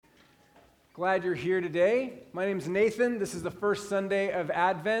Glad you're here today. My name's Nathan. This is the first Sunday of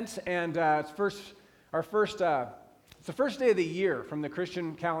Advent, and it's the first day of the year from the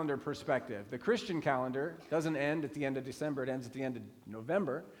Christian calendar perspective. The Christian calendar doesn't end at the end of December; it ends at the end of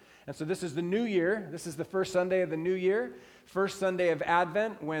November. And so this is the new year. This is the first Sunday of the new year, first Sunday of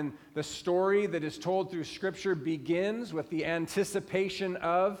Advent, when the story that is told through Scripture begins with the anticipation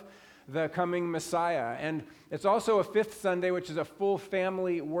of the coming Messiah. And it's also a fifth Sunday, which is a full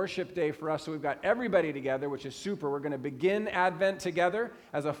family worship day for us. So we've got everybody together, which is super. We're going to begin Advent together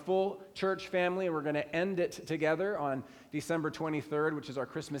as a full church family, and we're going to end it together on December 23rd, which is our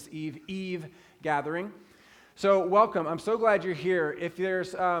Christmas Eve gathering. So welcome. I'm so glad you're here. If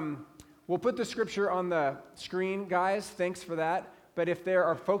there's, we'll put the scripture on the screen, guys. Thanks for that. But if there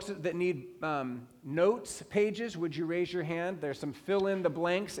are folks that need notes pages, would you raise your hand? There's some fill in the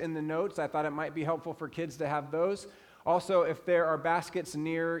blanks in the notes. I thought it might be helpful for kids to have those. Also, if there are baskets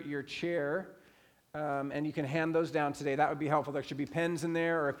near your chair, and you can hand those down today, that would be helpful. There should be pens in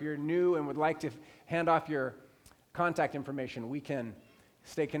there, or if you're new and would like to hand off your contact information, we can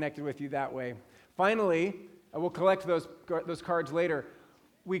stay connected with you that way. Finally, we'll collect those cards later.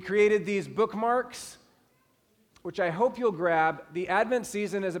 We created these bookmarks, which I hope you'll grab. The Advent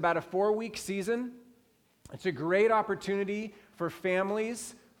season is about a 4-week season. It's a great opportunity for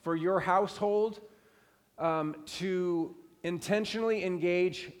families, for your household, to intentionally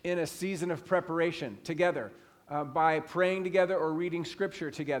engage in a season of preparation together by praying together or reading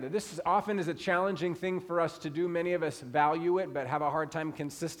Scripture together. This often is a challenging thing for us to do. Many of us value it, but have a hard time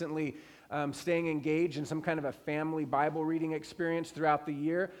consistently staying engaged in some kind of a family Bible reading experience throughout the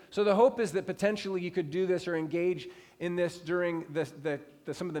year. So the hope is that potentially you could do this or engage in this during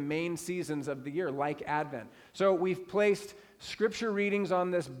some of the main seasons of the year, like Advent. So we've placed scripture readings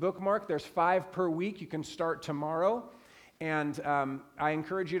on this bookmark. There's 5 per week. You can start tomorrow. And I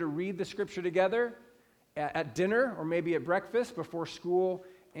encourage you to read the scripture together at dinner or maybe at breakfast before school,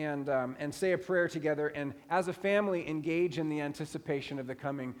 and say a prayer together, and as a family engage in the anticipation of the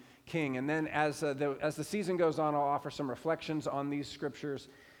coming King. And then as the season goes on, I'll offer some reflections on these scriptures,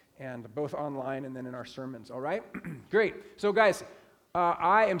 and both online and then in our sermons. All right? Great. So guys,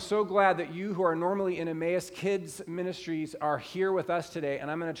 I am so glad that you who are normally in Emmaus Kids Ministries are here with us today, and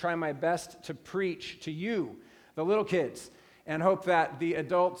I'm going to try my best to preach to you, the little kids, and hope that the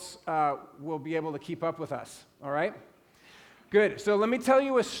adults will be able to keep up with us. All right? Good. So let me tell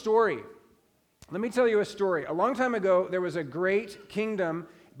you a story. A long time ago, there was a great kingdom,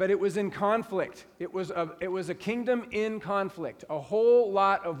 but it was in conflict. It was a kingdom in conflict. A whole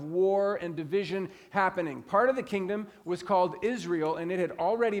lot of war and division happening. Part of the kingdom was called Israel, and it had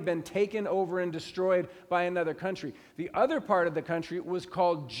already been taken over and destroyed by another country. The other part of the country was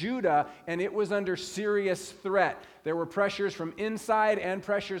called Judah, and it was under serious threat. There were pressures from inside and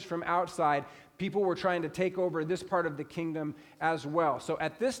pressures from outside. People were trying to take over this part of the kingdom as well. So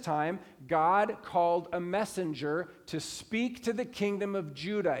at this time, God called a messenger to speak to the kingdom of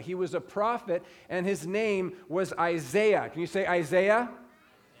Judah. He was a prophet, and his name was Isaiah. Can you say Isaiah?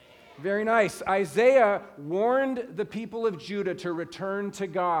 Very nice. Isaiah warned the people of Judah to return to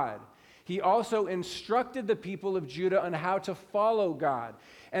God. He also instructed the people of Judah on how to follow God.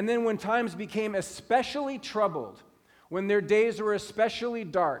 And then when times became especially troubled, when their days were especially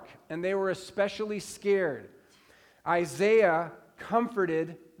dark and they were especially scared, Isaiah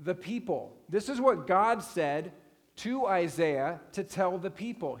comforted the people. This is what God said to Isaiah to tell the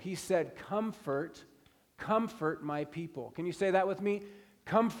people. He said, comfort my people. Can you say that with me?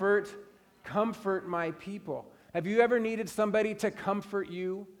 Comfort my people. Have you ever needed somebody to comfort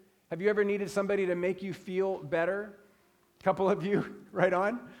you? Have you ever needed somebody to make you feel better? A couple of you, right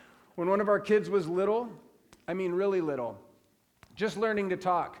on. When one of our kids was little, really little, just learning to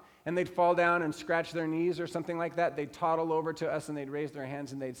talk, and they'd fall down and scratch their knees or something like that, they'd toddle over to us and they'd raise their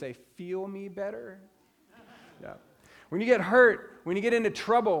hands and they'd say, feel me better? Yeah. When you get hurt, when you get into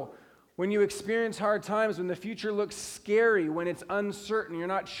trouble, when you experience hard times, when the future looks scary, when it's uncertain, you're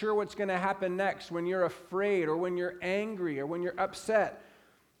not sure what's going to happen next, when you're afraid or when you're angry or when you're upset,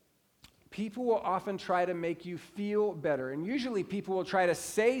 people will often try to make you feel better. And usually people will try to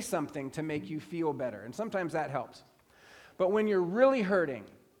say something to make you feel better. And sometimes that helps. But when you're really hurting,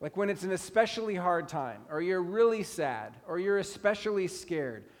 like when it's an especially hard time, or you're really sad, or you're especially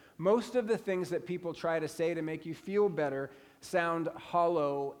scared, most of the things that people try to say to make you feel better sound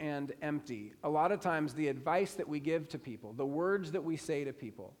hollow and empty. A lot of times the advice that we give to people, the words that we say to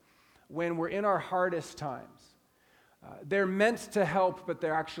people, when we're in our hardest times, they're meant to help, but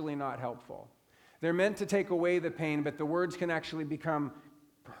they're actually not helpful. They're meant to take away the pain, but the words can actually become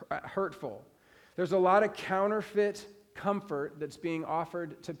hurtful. There's a lot of counterfeit comfort that's being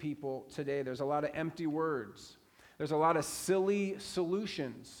offered to people today. There's a lot of empty words. There's a lot of silly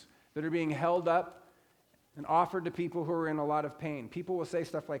solutions that are being held up and offered to people who are in a lot of pain. People will say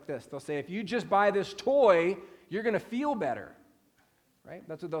stuff like this. They'll say, if you just buy this toy, you're going to feel better. Right?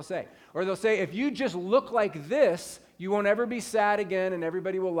 That's what they'll say. Or they'll say, if you just look like this, you won't ever be sad again and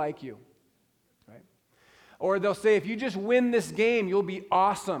everybody will like you. Right? Or they'll say, if you just win this game, you'll be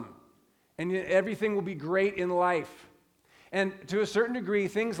awesome and everything will be great in life. And to a certain degree,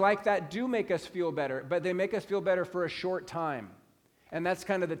 things like that do make us feel better, but they make us feel better for a short time. And that's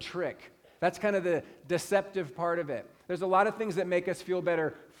kind of the trick. That's kind of the deceptive part of it. There's a lot of things that make us feel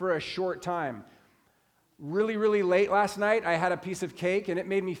better for a short time. Really, really late last night, I had a piece of cake, and it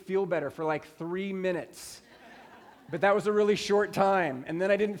made me feel better for like 3 minutes. But that was a really short time, and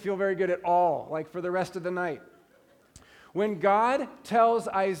then I didn't feel very good at all, like for the rest of the night. When God tells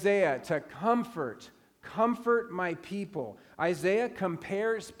Isaiah to comfort my people, Isaiah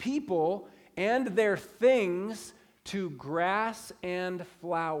compares people and their things to grass and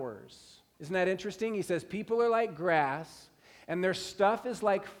flowers. Isn't that interesting? He says people are like grass, and their stuff is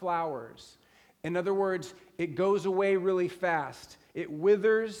like flowers. In other words, it goes away really fast. It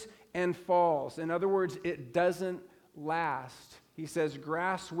withers and falls. In other words, it doesn't last. He says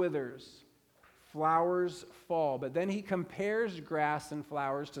grass withers, flowers fall. But then he compares grass and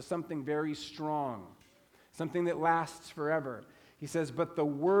flowers to something very strong, something that lasts forever. He says, but the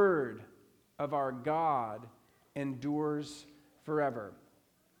word of our God endures forever.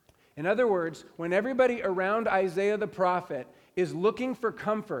 In other words, when everybody around Isaiah the prophet is looking for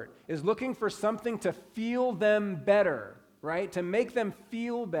comfort, is looking for something to feel them better, right? To make them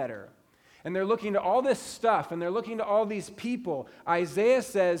feel better. And they're looking to all this stuff, and they're looking to all these people. Isaiah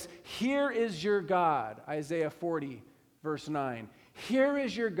says, here is your God. Isaiah 40, verse 9. Here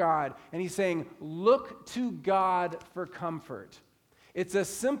is your God. And he's saying, look to God for comfort. It's a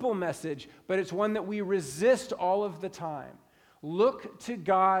simple message, but it's one that we resist all of the time. Look to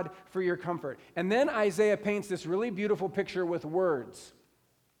God for your comfort. And then Isaiah paints this really beautiful picture with words.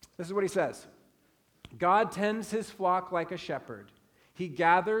 This is what he says. God tends his flock like a shepherd. He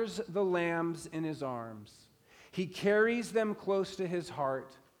gathers the lambs in his arms. He carries them close to his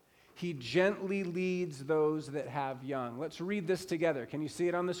heart. He gently leads those that have young. Let's read this together. Can you see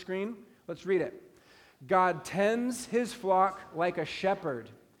it on the screen? Let's read it. God tends his flock like a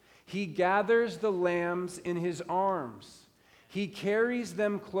shepherd. He gathers the lambs in his arms. He carries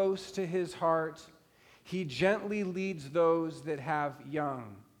them close to his heart. He gently leads those that have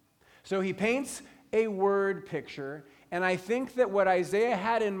young. So he paints a word picture, and I think that what Isaiah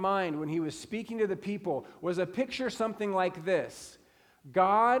had in mind when he was speaking to the people was a picture something like this.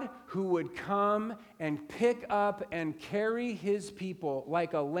 God who would come and pick up and carry his people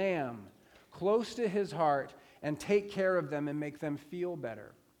like a lamb close to his heart and take care of them and make them feel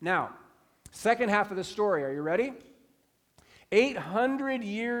better. Now, second half of the story, are you ready? 800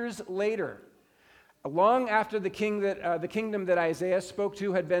 years later, long after the kingdom that Isaiah spoke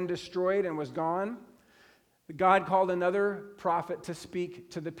to had been destroyed and was gone, God called another prophet to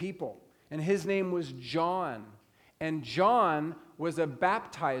speak to the people, and his name was John. And John was a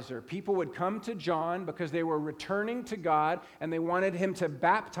baptizer. People would come to John because they were returning to God, and they wanted him to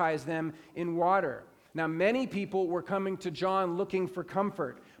baptize them in water. Now, many people were coming to John looking for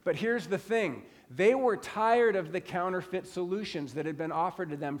comfort, but here's the thing. They were tired of the counterfeit solutions that had been offered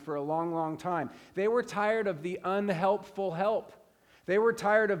to them for a long, long time. They were tired of the unhelpful help. They were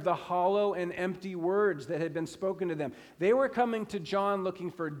tired of the hollow and empty words that had been spoken to them. They were coming to John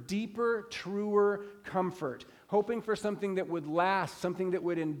looking for deeper, truer comfort, hoping for something that would last, something that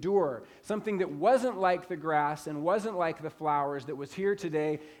would endure, something that wasn't like the grass and wasn't like the flowers that was here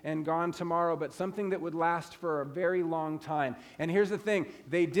today and gone tomorrow, but something that would last for a very long time. And here's the thing,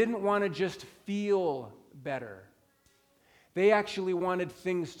 they didn't want to just feel better. They actually wanted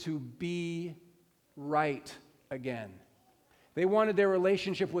things to be right again. They wanted their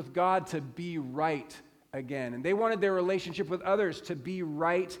relationship with God to be right again. And they wanted their relationship with others to be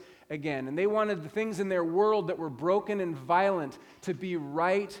right again. And they wanted the things in their world that were broken and violent to be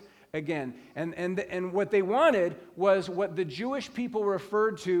right again. And what they wanted was what the Jewish people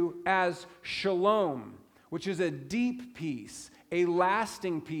referred to as shalom, which is a deep peace, a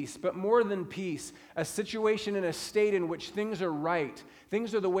lasting peace, but more than peace, a situation and a state in which things are right.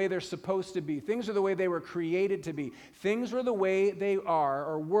 Things are the way they're supposed to be. Things are the way they were created to be. Things were the way they are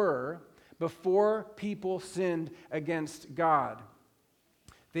or were before people sinned against God.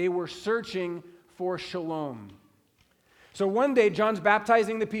 They were searching for shalom. So one day, John's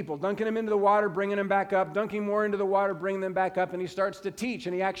baptizing the people, dunking them into the water, bringing them back up, dunking more into the water, bringing them back up, and he starts to teach.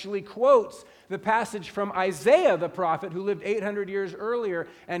 And he actually quotes the passage from Isaiah the prophet, who lived 800 years earlier,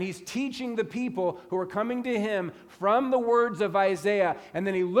 and he's teaching the people who are coming to him from the words of Isaiah. And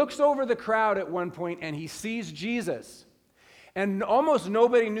then he looks over the crowd at one point, and he sees Jesus. And almost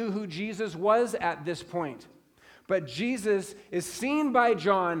nobody knew who Jesus was at this point. But Jesus is seen by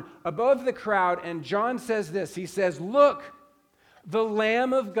John above the crowd, and John says this. He says, "Look, the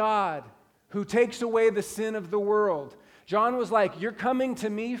Lamb of God who takes away the sin of the world." John was like, "You're coming to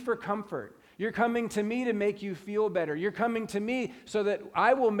me for comfort. You're coming to me to make you feel better. You're coming to me so that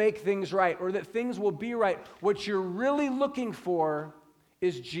I will make things right, or that things will be right. What you're really looking for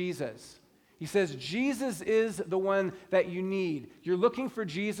is Jesus." He says, Jesus is the one that you need. You're looking for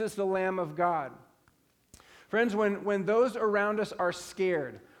Jesus, the Lamb of God. Friends, when those around us are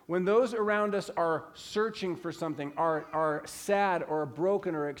scared, when those around us are searching for something, are sad or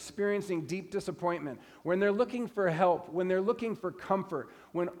broken or experiencing deep disappointment, when they're looking for help, when they're looking for comfort,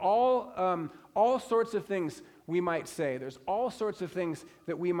 when all sorts of things we might say, there's all sorts of things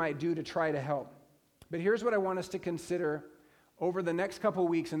that we might do to try to help. But here's what I want us to consider over the next couple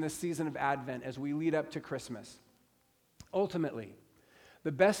weeks in this season of Advent as we lead up to Christmas. Ultimately,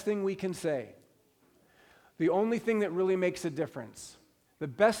 the best thing we can say, the only thing that really makes a difference, the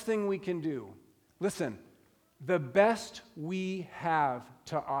best thing we can do, listen, the best we have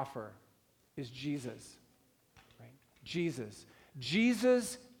to offer is Jesus. Right? Jesus.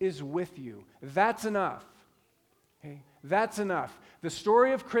 Jesus is with you. That's enough. Okay? That's enough. The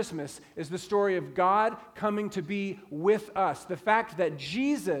story of Christmas is the story of God coming to be with us. The fact that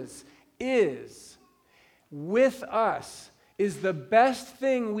Jesus is with us is the best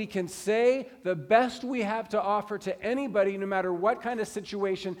thing we can say, the best we have to offer to anybody, no matter what kind of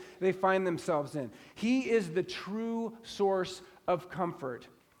situation they find themselves in. He is the true source of comfort.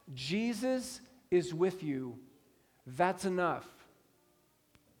 Jesus is with you. That's enough.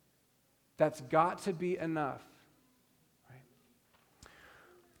 That's got to be enough. Right?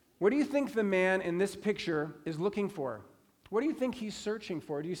 What do you think the man in this picture is looking for? What do you think he's searching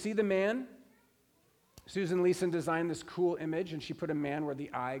for? Do you see the man? Susan Leeson designed this cool image, and she put a man where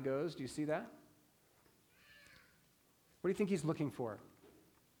the eye goes. Do you see that? What do you think he's looking for?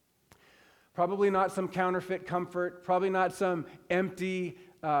 Probably not some counterfeit comfort, probably not some empty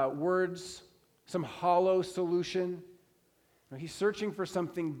words, some hollow solution. No, he's searching for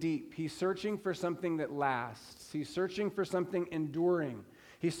something deep. He's searching for something that lasts. He's searching for something enduring.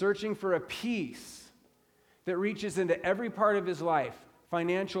 He's searching for a peace that reaches into every part of his life.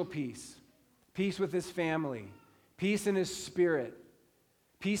 Financial peace, peace with his family, peace in his spirit,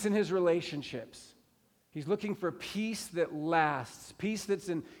 peace in his relationships. He's looking for peace that lasts, peace that's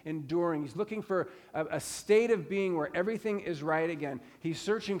enduring. He's looking for a state of being where everything is right again. He's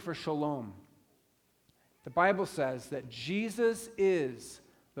searching for shalom. The Bible says that Jesus is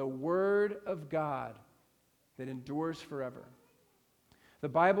the Word of God that endures forever. The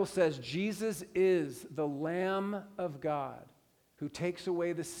Bible says Jesus is the Lamb of God who takes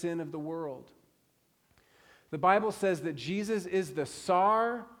away the sin of the world. The Bible says that Jesus is the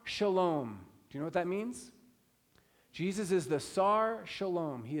Sar Shalom. Do you know what that means? Jesus is the Sar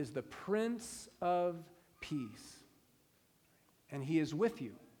Shalom. He is the Prince of Peace. And he is with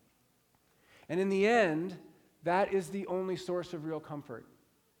you. And in the end, that is the only source of real comfort.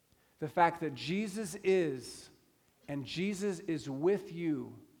 The fact that Jesus is, and Jesus is with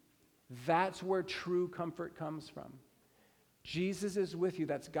you, that's where true comfort comes from. Jesus is with you.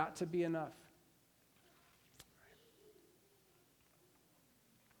 That's got to be enough.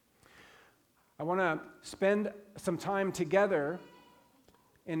 I want to spend some time together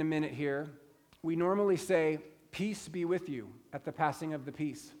in a minute here. We normally say, "Peace be with you," at the passing of the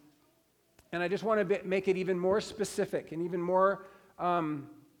peace. And I just want to make it even more specific and even more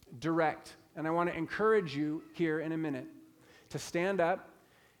direct. And I want to encourage you here in a minute to stand up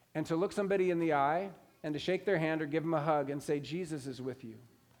and to look somebody in the eye and to shake their hand or give them a hug and say, "Jesus is with you."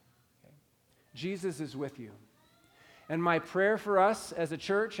 Okay? Jesus is with you. And my prayer for us as a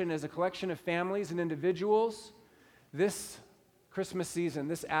church and as a collection of families and individuals this Christmas season,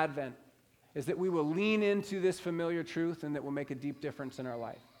 this Advent, is that we will lean into this familiar truth and that will make a deep difference in our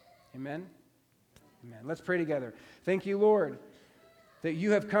life. Amen? Amen. Let's pray together. Thank you, Lord, that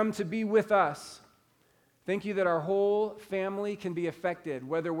you have come to be with us. Thank you that our whole family can be affected,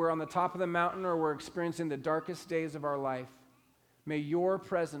 whether we're on the top of the mountain or we're experiencing the darkest days of our life. May your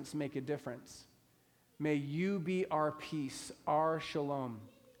presence make a difference. May you be our peace, our shalom.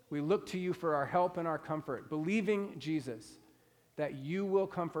 We look to you for our help and our comfort, believing, Jesus, that you will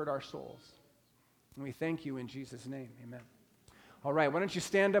comfort our souls. And we thank you in Jesus' name. Amen. All right, why don't you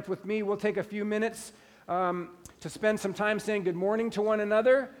stand up with me? We'll take a few minutes to spend some time saying good morning to one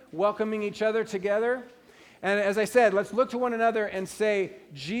another, welcoming each other together. And as I said, let's look to one another and say,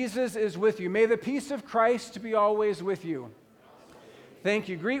 Jesus is with you. May the peace of Christ be always with you. Thank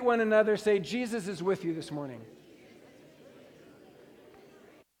you. Greet one another. Say, Jesus is with you this morning.